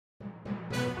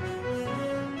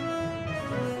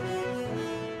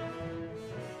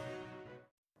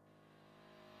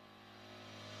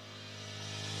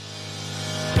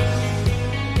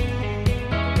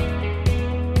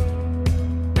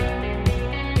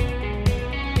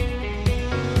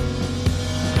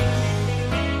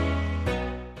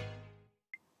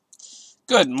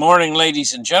Good morning,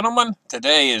 ladies and gentlemen.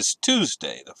 Today is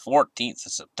Tuesday, the 14th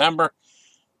of September,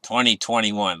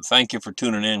 2021. Thank you for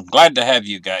tuning in. Glad to have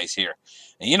you guys here.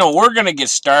 And, we're going to get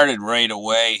started right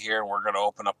away here. We're going to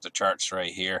open up the charts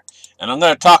right here. And I'm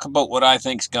going to talk about what I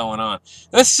think's going on.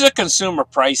 This is a consumer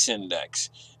price index.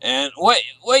 And what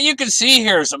you can see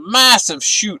here is a massive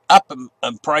shoot up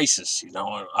in prices,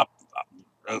 up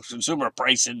consumer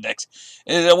price index.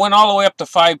 It went all the way up to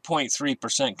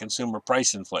 5.3% consumer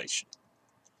price inflation.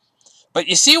 But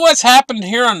you see what's happened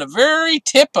here on the very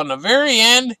tip, on the very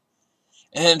end?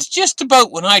 And it's just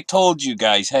about when I told you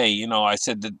guys, hey, I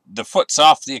said the foot's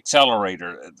off the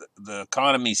accelerator. The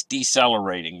economy's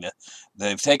decelerating.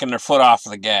 They've taken their foot off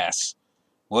the gas.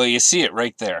 Well, you see it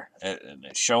right there. And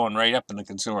it's showing right up in the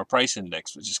consumer price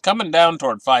index, which is coming down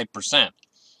toward 5%.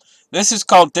 This is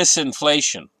called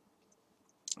disinflation.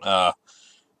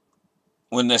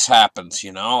 When this happens,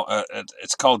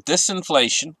 it's called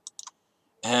disinflation.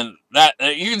 And that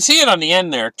you can see it on the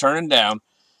end there, turning down.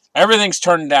 Everything's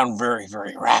turning down very,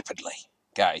 very rapidly,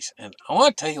 guys. And I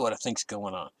want to tell you what I think's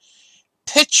going on.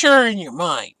 Picture in your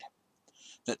mind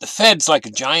that the Fed's like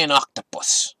a giant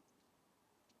octopus.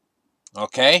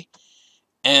 Okay?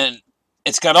 And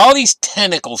it's got all these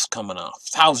tentacles coming off.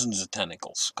 Thousands of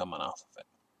tentacles coming off of it.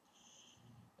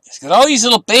 It's got all these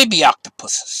little baby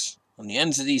octopuses on the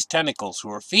ends of these tentacles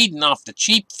who are feeding off the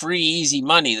cheap, free, easy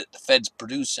money that the Fed's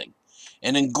producing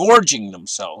and engorging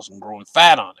themselves and growing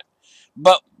fat on it.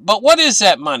 But what is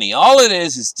that money? All it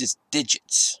is just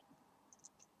digits.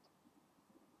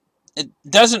 It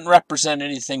doesn't represent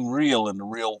anything real in the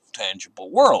real, tangible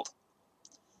world.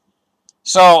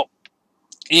 So,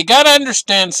 you got to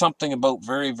understand something about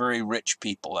very, very rich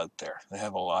people out there. They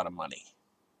have a lot of money.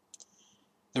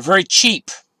 They're very cheap.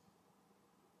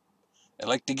 They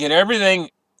like to get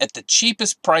everything at the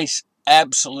cheapest price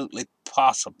absolutely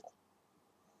possible.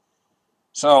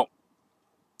 So,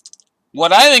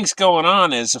 what I think's going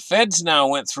on is the Feds now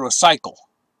went through a cycle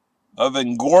of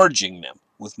engorging them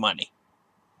with money.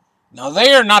 Now,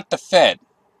 they are not the Fed.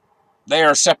 They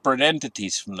are separate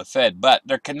entities from the Fed, but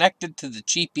they're connected to the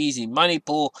cheap, easy money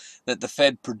pool that the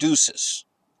Fed produces.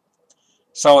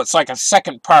 So it's like a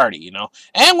second party,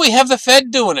 And we have the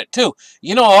Fed doing it, too.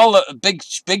 All the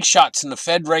big shots in the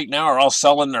Fed right now are all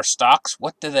selling their stocks.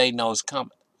 What do they know is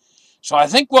coming? So I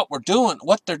think what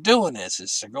they're doing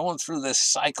is they're going through this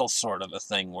cycle sort of a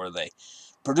thing where they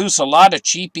produce a lot of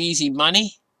cheap, easy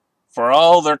money for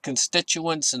all their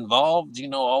constituents involved.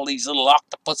 All these little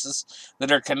octopuses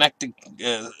that are connected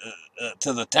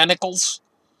to the tentacles.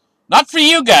 Not for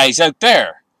you guys out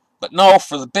there, but no,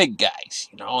 for the big guys,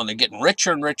 and they're getting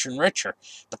richer and richer and richer.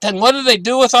 But then what do they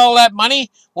do with all that money?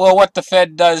 Well, what the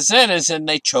Fed does then is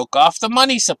they choke off the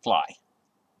money supply.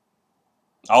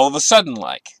 All of a sudden,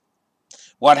 like.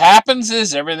 What happens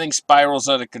is everything spirals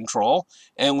out of control,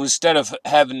 and instead of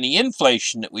having the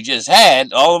inflation that we just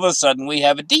had, all of a sudden we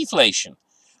have a deflation.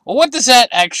 Well, what does that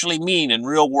actually mean in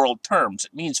real-world terms?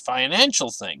 It means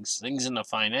financial things in the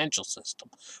financial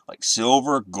system, like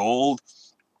silver, gold,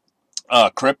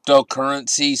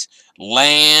 cryptocurrencies,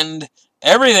 land,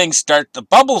 the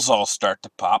bubbles all start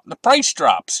to pop, and the price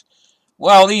drops.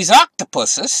 Well, these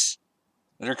octopuses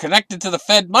that are connected to the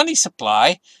Fed money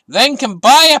supply, then can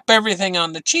buy up everything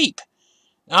on the cheap.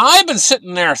 Now, I've been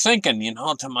sitting there thinking,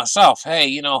 to myself,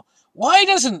 hey, why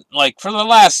doesn't, for the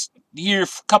last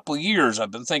couple years,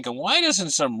 I've been thinking, why doesn't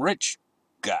some rich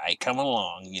guy come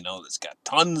along, that's got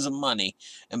tons of money,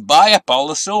 and buy up all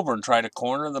the silver and try to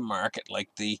corner the market like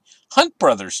the Hunt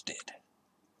brothers did?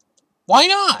 Why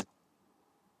not?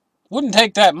 Wouldn't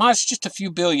take that much, just a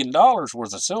few $1 billion worth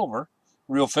of silver,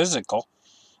 real physical.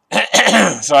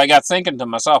 So I got thinking to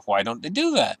myself, why don't they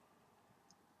do that?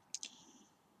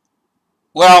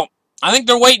 Well, I think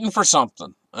they're waiting for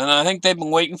something. And I think they've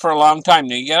been waiting for a long time.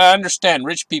 Now, you got to understand,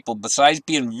 rich people, besides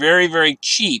being very, very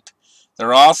cheap,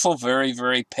 they're also very,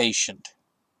 very patient.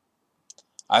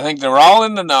 I think they're all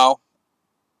in the know.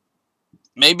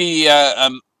 Maybe,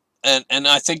 and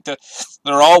I think that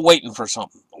they're all waiting for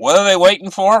something. What are they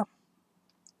waiting for?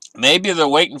 Maybe they're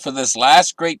waiting for this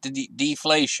last great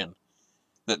deflation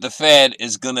that the Fed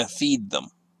is going to feed them,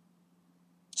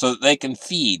 so that they can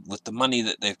feed with the money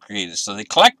that they've created. So they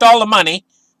collect all the money,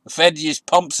 the Fed just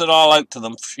pumps it all out to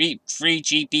them, free,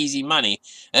 cheap, easy money,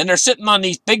 and they're sitting on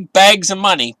these big bags of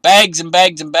money, bags and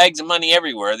bags and bags of money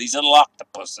everywhere, these little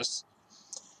octopuses.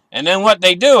 And then what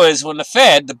they do is when the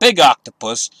Fed, the big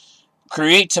octopus,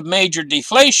 creates a major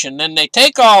deflation, then they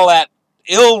take all that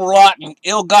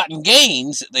ill-gotten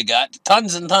gains that they got,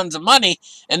 tons and tons of money,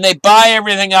 and they buy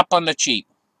everything up on the cheap.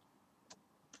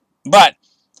 But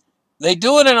they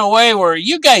do it in a way where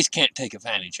you guys can't take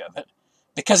advantage of it.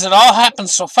 because it all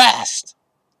happens so fast.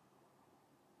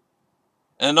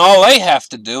 And all they have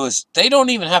to do is, they don't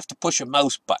even have to push a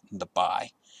mouse button to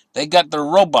buy. They got their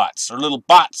robots, their little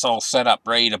bots all set up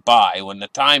ready to buy when the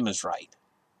time is right.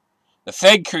 The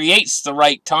Fed creates the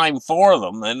right time for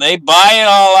them, and they buy it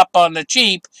all up on the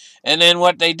cheap, and then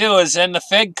what they do is then the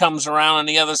Fed comes around on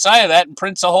the other side of that and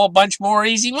prints a whole bunch more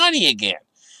easy money again.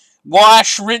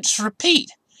 Wash, rinse,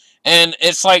 repeat. And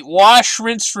it's like wash,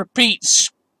 rinse, repeat.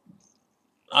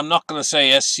 I'm not going to say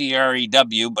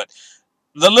SCREW, but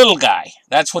the little guy.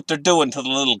 That's what they're doing to the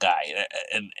little guy.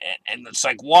 And it's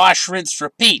like wash, rinse,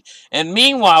 repeat. And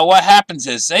meanwhile, what happens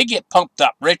is they get pumped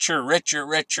up richer, richer,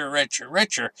 richer, richer,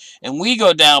 richer. And we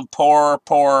go down poorer,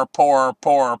 poorer, poorer,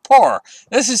 poorer, poorer.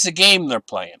 This is the game they're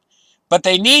playing. But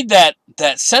they need that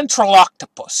central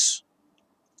octopus.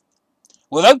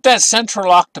 Without that central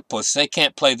octopus, they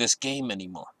can't play this game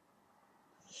anymore.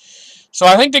 So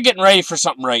I think they're getting ready for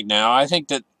something right now. I think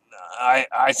that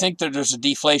there's a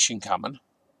deflation coming,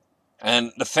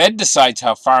 and the Fed decides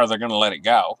how far they're going to let it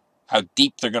go, how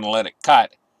deep they're going to let it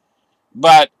cut.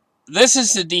 But this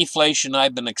is the deflation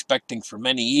I've been expecting for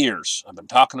many years. I've been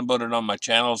talking about it on my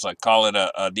channels. I call it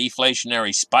a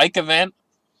deflationary spike event.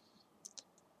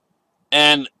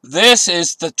 And this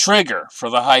is the trigger for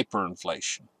the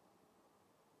hyperinflation.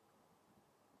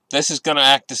 This is going to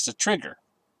act as the trigger.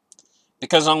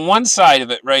 Because on one side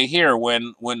of it right here,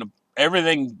 when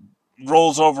everything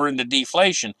rolls over into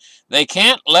deflation, they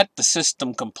can't let the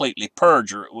system completely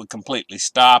purge, or it would completely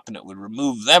stop and it would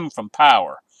remove them from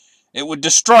power. It would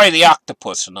destroy the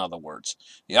octopus, in other words.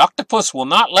 The octopus will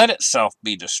not let itself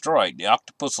be destroyed. The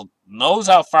octopus knows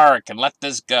how far it can let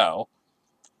this go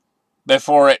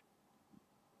before it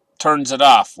turns it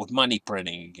off with money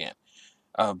printing again.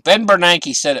 Ben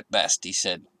Bernanke said it best. He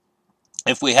said,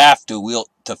 if we have to,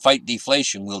 to fight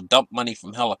deflation, we'll dump money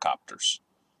from helicopters.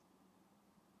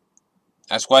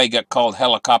 That's why he got called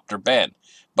Helicopter Ben.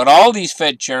 But all these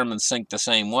Fed chairmen think the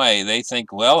same way. They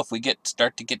think, well, if we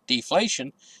start to get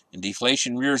deflation, and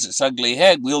deflation rears its ugly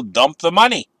head, we'll dump the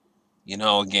money,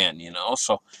 again.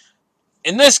 So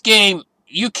in this game,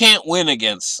 you can't win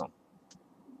against them.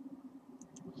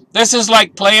 This is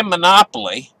like playing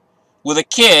Monopoly with a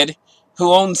kid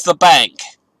who owns the bank.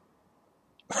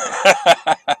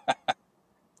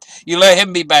 You let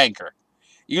him be banker.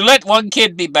 You let one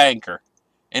kid be banker.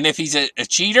 And if he's a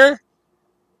cheater,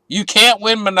 you can't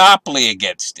win Monopoly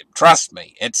against him. Trust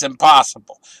me, it's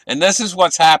impossible. And this is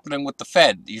what's happening with the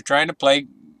Fed. You're trying to play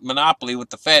Monopoly with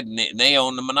the Fed, and they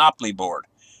own the Monopoly board.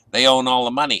 They own all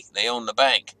the money. They own the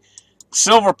bank.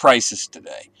 Silver prices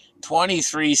today,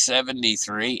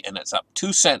 $23.73, and it's up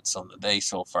 2 cents on the day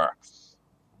so far.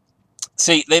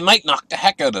 See, they might knock the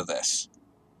heck out of this.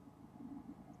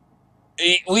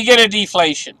 We get a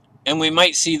deflation, and we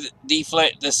might see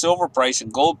the silver price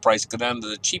and gold price go down to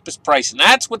the cheapest price, and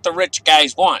that's what the rich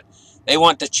guys want. They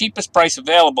want the cheapest price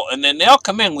available, and then they'll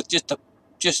come in with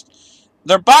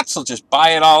their bots will just buy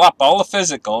it all up, all the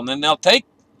physical, and then they'll take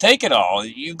it all.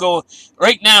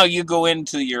 Right now, you go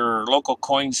into your local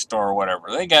coin store or whatever,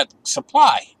 they got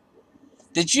supply.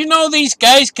 Did you know these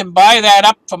guys can buy that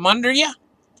up from under you?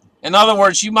 In other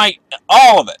words, you might,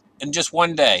 all of it, in just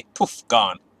one day, poof,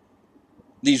 gone.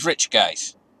 These rich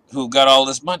guys who've got all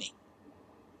this money.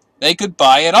 They could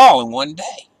buy it all in one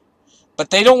day.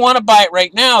 But they don't want to buy it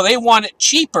right now. They want it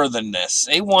cheaper than this.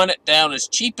 They want it down as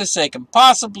cheap as they can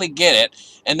possibly get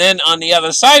it. And then on the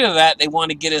other side of that, they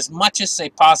want to get as much as they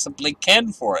possibly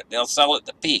can for it. They'll sell it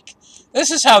to peak.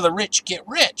 This is how the rich get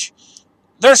rich.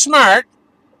 They're smart,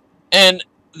 and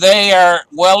they are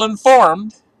well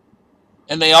informed,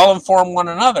 and they all inform one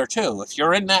another too. If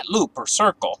you're in that loop or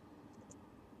circle,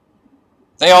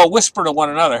 they all whisper to one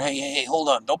another, hey, hold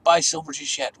on, don't buy silver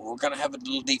just yet. We're going to have a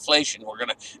little deflation.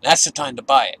 That's the time to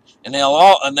buy it. And they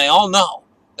all know.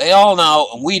 They all know,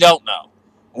 and we don't know.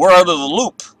 We're out of the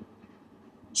loop.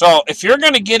 So if you're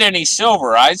going to get any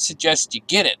silver, I'd suggest you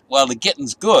get it while the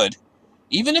getting's good.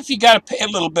 Even if you got to pay a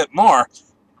little bit more,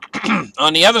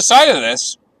 on the other side of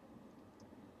this,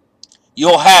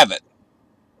 you'll have it.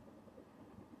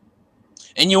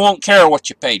 And you won't care what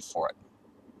you paid for it,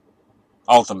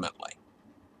 ultimately.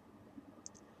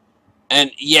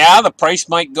 And yeah, the price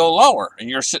might go lower, and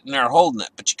you're sitting there holding it.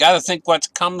 But you got to think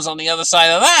what comes on the other side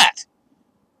of that.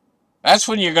 That's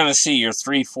when you're going to see your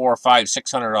 $300, $400, $500,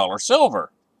 $600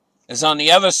 silver. Is on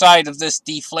the other side of this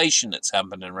deflation that's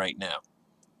happening right now.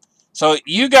 So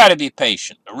you got to be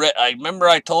patient. I remember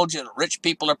I told you that rich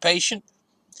people are patient.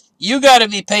 You got to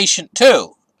be patient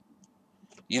too.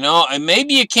 And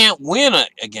maybe you can't win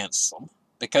against them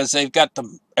because they've got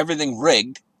everything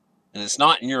rigged, and it's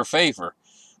not in your favor.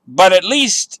 But at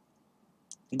least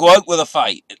go out with a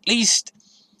fight. At least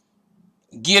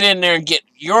get in there and get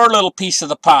your little piece of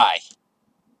the pie.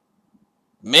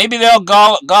 Maybe they'll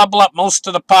gobble up most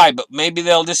of the pie, but maybe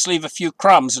they'll just leave a few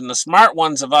crumbs, and the smart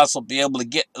ones of us will be able to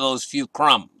get those few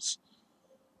crumbs.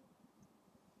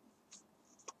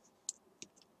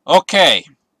 Okay.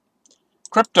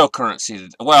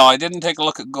 Cryptocurrency. Well, I didn't take a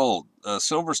look at gold.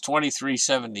 Silver's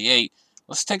 23.78.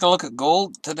 Let's take a look at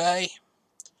gold today.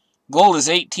 Gold is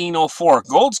 18.04.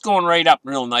 Gold's going right up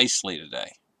real nicely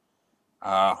today.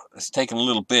 It's taking a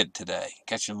little bid today,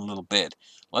 catching a little bid.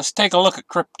 Let's take a look at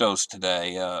cryptos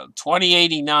today.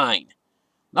 2089.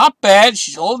 Not bad.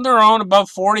 She's holding her own above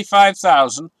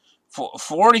 45,000.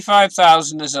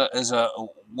 45,000 is a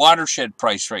watershed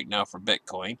price right now for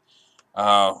Bitcoin.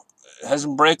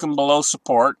 Hasn't broken below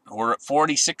support. We're at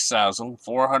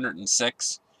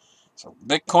 46,406. So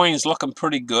Bitcoin is looking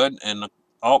pretty good, and the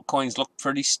altcoins look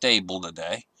pretty stable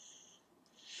today.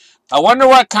 I wonder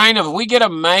what kind of, if we get a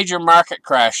major market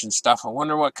crash and stuff, I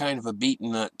wonder what kind of a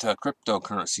beating that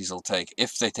cryptocurrencies will take,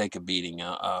 if they take a beating.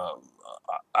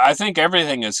 I think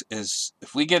everything is,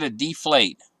 if we get a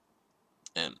deflate,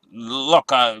 and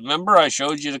look, remember I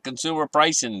showed you the consumer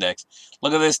price index.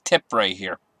 Look at this tip right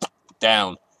here,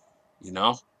 down, you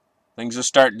know, things are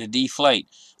starting to deflate.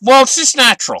 Well, it's just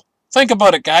natural. Think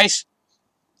about it, guys.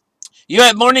 You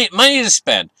had money to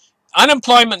spend.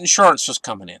 Unemployment insurance was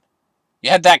coming in. You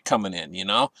had that coming in, you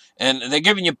know, and they're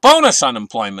giving you bonus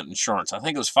unemployment insurance. I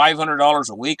think it was $500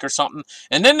 a week or something,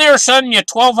 and then they're sending you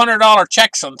 $1,200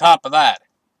 checks on top of that.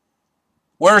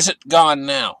 Where's it gone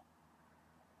now?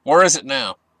 Where is it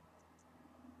now?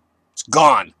 It's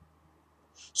gone.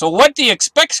 So what do you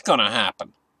expect's going to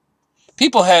happen?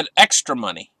 People had extra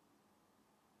money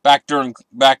back when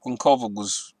COVID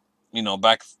was, you know,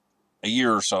 back a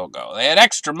year or so ago. They had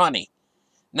extra money.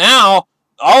 Now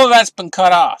all of that's been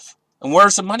cut off. And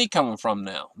where's the money coming from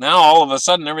now? Now, all of a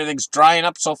sudden, everything's drying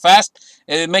up so fast,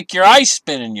 it'd make your eyes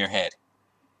spin in your head.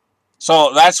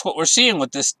 So that's what we're seeing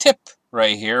with this tip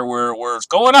right here, where it's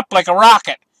going up like a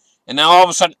rocket. And now, all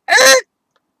of a sudden,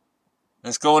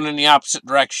 it's going in the opposite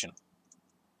direction.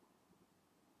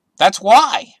 That's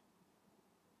why.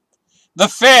 The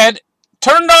Fed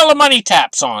turned all the money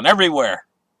taps on everywhere.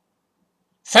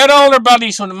 Fed all their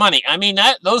buddies with the money. I mean,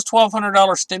 those $1,200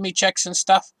 stimmy checks and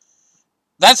stuff,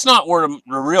 that's not where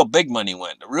the real big money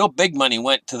went. The real big money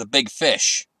went to the big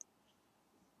fish.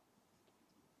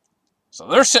 So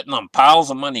they're sitting on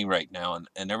piles of money right now,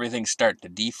 and everything's starting to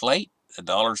deflate. The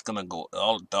dollar's going to go,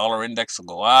 the dollar index will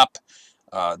go up.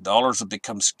 Dollars will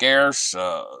become scarce.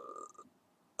 All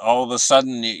of a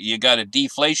sudden, you got a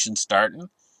deflation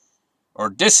starting. Or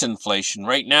disinflation.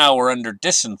 Right now we're under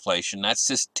disinflation. That's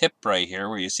this tip right here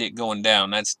where you see it going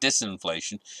down. That's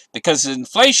disinflation. Because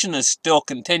inflation is still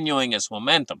continuing its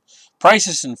momentum.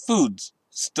 Prices in foods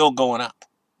still going up.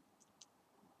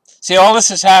 See, all this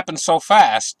has happened so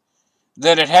fast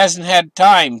that it hasn't had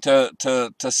time to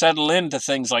settle into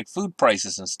things like food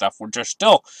prices and stuff, which are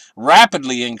still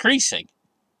rapidly increasing.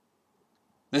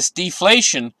 This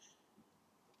deflation,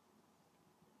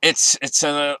 it's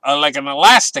like an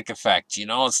elastic effect, you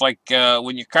know. It's like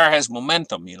when your car has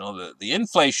momentum, you know, the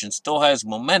inflation still has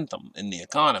momentum in the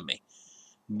economy,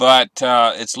 but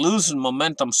it's losing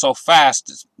momentum so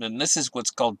fast, and this is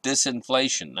what's called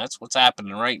disinflation. That's what's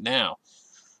happening right now.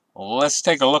 Well, let's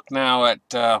take a look now at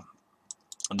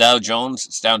Dow Jones.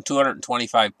 It's down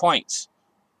 225 points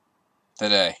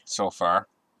today so far,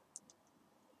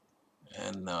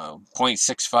 and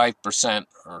 0.65%,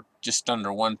 or just under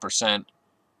 1%.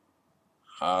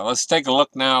 Let's take a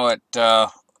look now at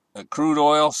crude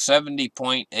oil,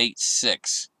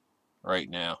 70.86 right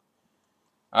now.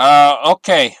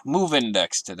 Okay, move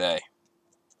index today,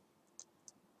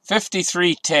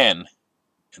 5310,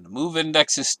 and the move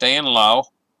index is staying low.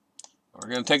 We're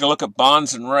going to take a look at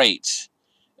bonds and rates,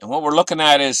 and what we're looking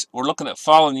at is we're looking at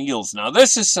falling yields. Now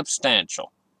this is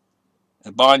substantial.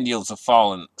 The bond yields have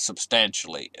fallen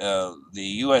substantially. The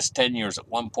U.S. 10-year is at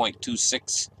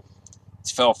 1.26.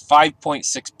 It's fell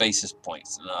 5.6 basis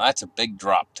points. Now, that's a big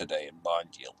drop today in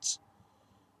bond yields.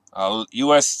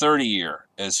 U.S. 30-year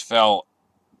has fell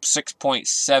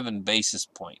 6.7 basis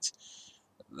points.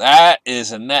 That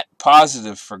is a net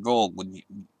positive for gold when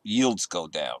yields go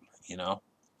down, you know.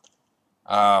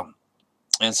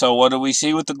 And so what do we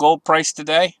see with the gold price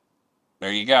today?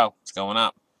 There you go. It's going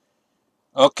up.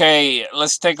 Okay,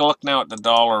 let's take a look now at the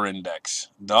dollar index.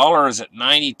 Dollar is at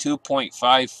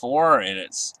 92.54, and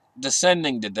it's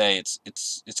descending today.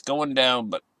 It's going down,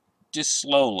 but just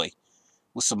slowly,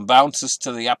 with some bounces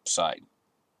to the upside.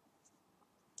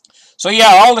 So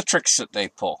yeah, all the tricks that they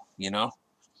pull, you know.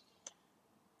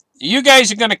 You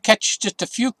guys are going to catch just a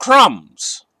few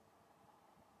crumbs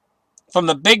from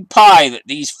the big pie that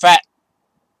these fat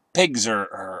pigs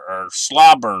are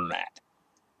slobbering at.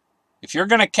 If you're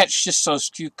going to catch just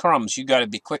those few crumbs, you got to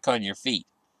be quick on your feet.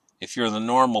 If you're the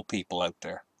normal people out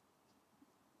there,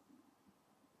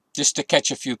 just to catch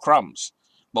a few crumbs.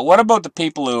 But what about the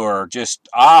people who are just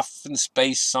off in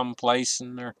space someplace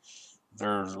and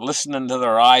they're listening to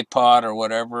their iPod or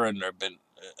whatever, and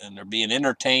they're being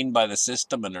entertained by the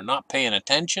system, and they're not paying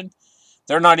attention?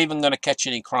 They're not even going to catch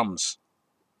any crumbs.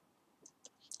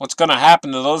 What's going to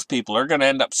happen to those people? They're going to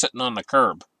end up sitting on the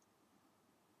curb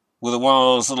with one of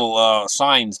those little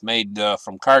signs made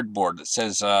from cardboard that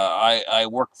says, I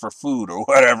work for food, or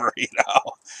whatever, you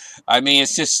know. I mean,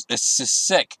 it's just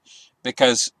sick,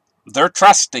 because they're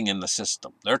trusting in the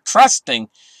system. They're trusting.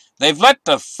 They've let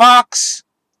the fox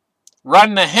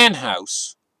run the hen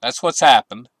house. That's what's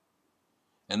happened.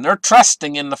 And they're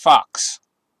trusting in the fox.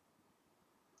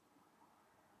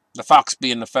 The fox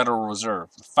being the Federal Reserve.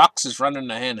 The fox is running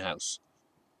the hen house.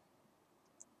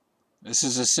 This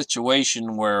is a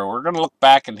situation where we're going to look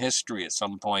back in history at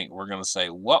some point. We're going to say,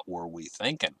 what were we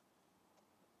thinking?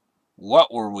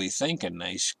 What were we thinking?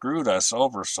 They screwed us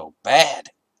over so bad.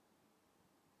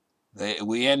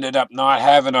 We ended up not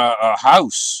having a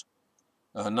house,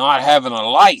 not having a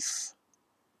life,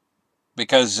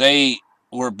 because they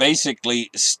were basically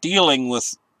stealing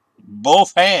with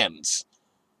both hands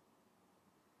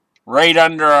right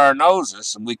under our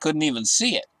noses, and we couldn't even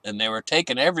see it. And they were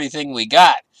taking everything we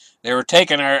got. They were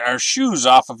taking our shoes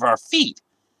off of our feet.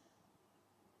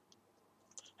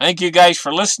 Thank you guys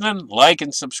for listening. Like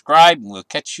and subscribe, and we'll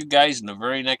catch you guys in the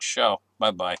very next show.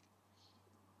 Bye-bye.